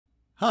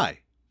Hi,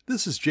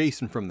 this is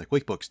Jason from the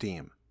QuickBooks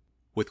team.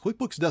 With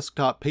QuickBooks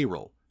Desktop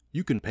Payroll,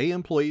 you can pay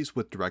employees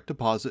with direct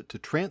deposit to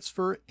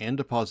transfer and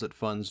deposit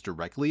funds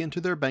directly into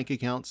their bank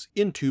accounts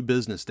in 2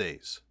 business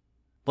days.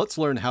 Let's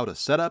learn how to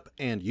set up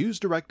and use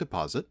direct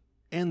deposit,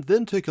 and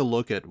then take a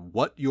look at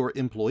what your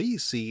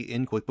employees see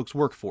in QuickBooks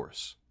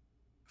Workforce.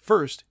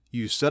 First,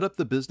 you set up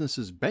the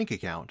business's bank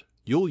account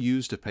you'll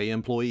use to pay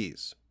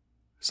employees.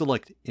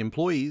 Select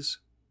Employees,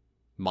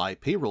 My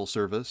Payroll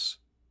Service,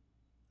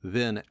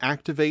 then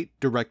activate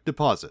direct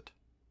deposit.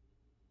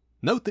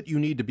 Note that you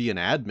need to be an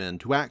admin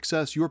to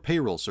access your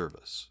payroll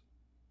service.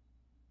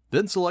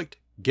 Then select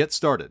Get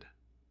Started.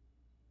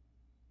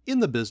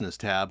 In the Business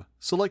tab,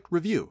 select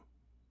Review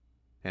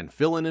and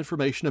fill in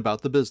information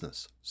about the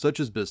business, such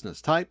as business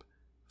type,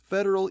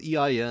 federal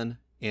EIN,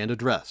 and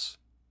address.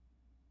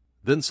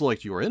 Then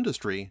select your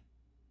industry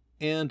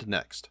and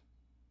Next.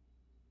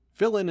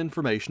 Fill in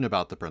information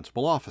about the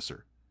principal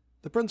officer.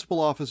 The principal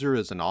officer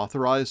is an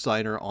authorized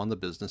signer on the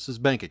business's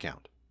bank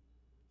account.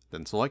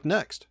 Then select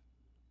Next.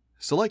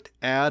 Select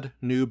Add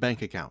New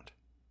Bank Account.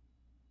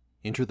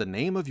 Enter the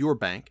name of your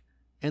bank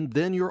and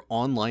then your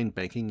online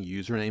banking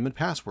username and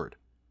password.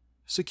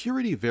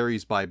 Security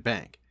varies by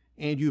bank,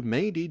 and you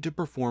may need to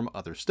perform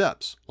other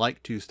steps,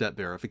 like 2-step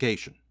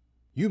verification.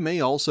 You may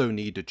also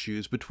need to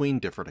choose between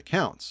different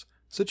accounts,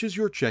 such as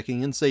your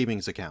checking and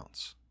savings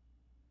accounts.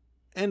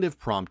 And if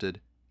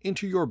prompted,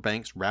 enter your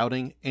bank's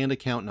routing and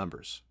account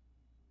numbers.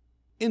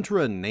 Enter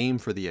a name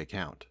for the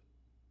account.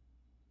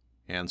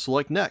 And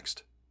select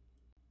Next.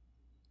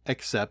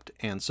 Accept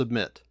and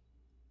submit.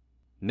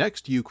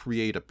 Next, you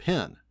create a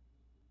PIN.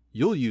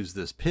 You'll use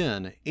this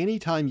PIN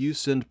anytime you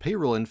send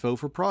payroll info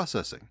for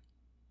processing.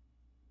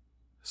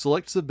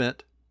 Select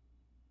Submit,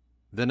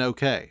 then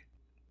OK.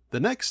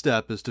 The next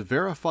step is to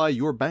verify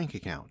your bank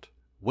account.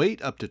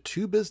 Wait up to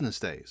 2 business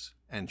days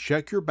and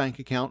check your bank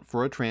account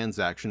for a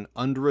transaction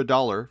under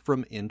 $1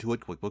 from Intuit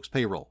QuickBooks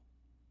Payroll.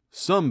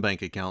 Some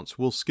bank accounts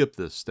will skip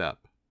this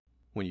step.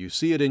 When you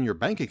see it in your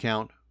bank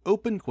account,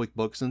 open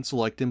QuickBooks and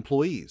select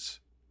Employees,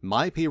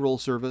 My Payroll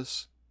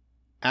Service,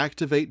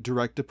 Activate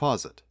Direct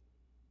Deposit.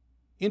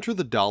 Enter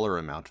the dollar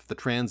amount of the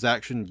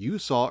transaction you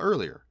saw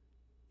earlier,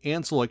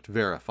 and select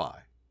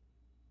Verify.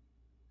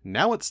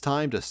 Now it's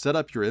time to set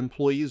up your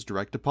employees'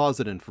 direct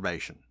deposit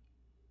information.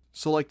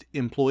 Select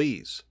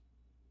Employees,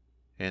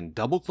 and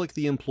double-click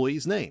the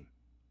employee's name.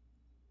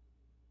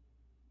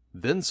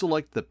 Then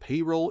select the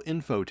Payroll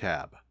Info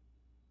tab,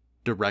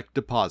 Direct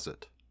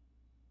Deposit.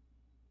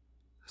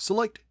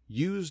 Select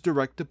Use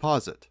Direct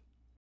Deposit,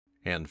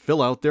 and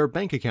fill out their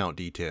bank account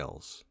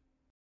details,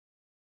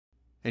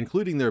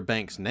 including their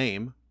bank's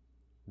name,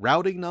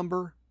 routing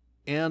number,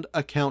 and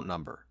account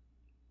number.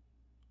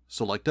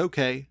 Select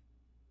OK,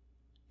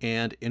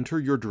 and enter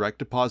your direct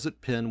deposit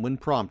PIN when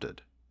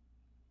prompted.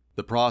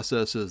 The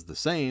process is the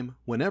same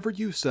whenever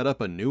you set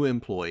up a new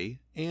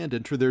employee and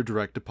enter their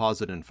direct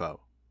deposit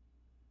info.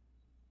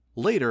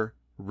 Later,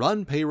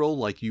 run payroll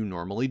like you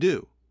normally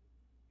do.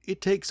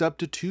 It takes up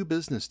to 2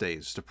 business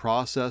days to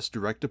process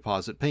direct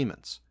deposit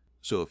payments,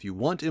 so if you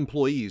want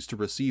employees to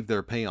receive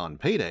their pay on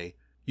payday,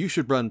 you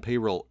should run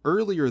payroll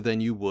earlier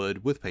than you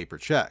would with paper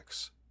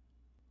checks.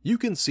 You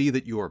can see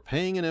that you are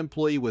paying an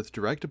employee with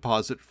direct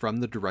deposit from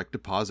the direct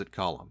deposit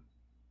column.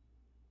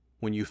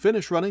 When you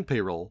finish running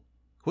payroll,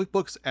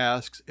 QuickBooks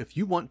asks if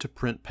you want to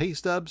print pay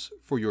stubs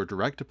for your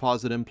direct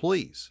deposit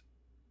employees.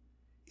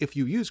 If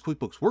you use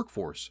QuickBooks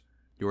Workforce,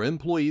 your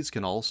employees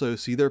can also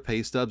see their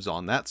pay stubs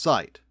on that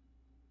site.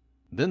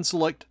 Then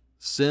select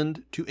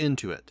Send to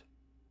Intuit.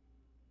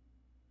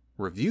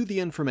 Review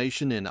the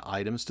information in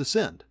Items to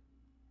Send.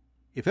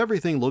 If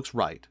everything looks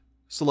right,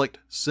 select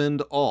Send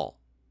All.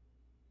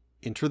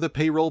 Enter the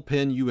payroll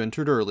PIN you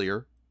entered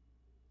earlier,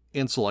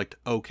 and select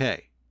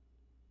OK.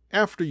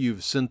 After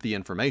you've sent the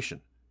information,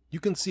 you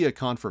can see a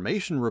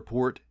confirmation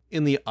report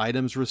in the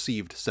Items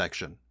Received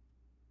section.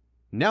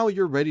 Now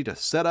you're ready to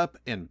set up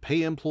and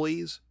pay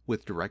employees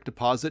with direct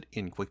deposit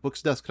in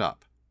QuickBooks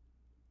Desktop.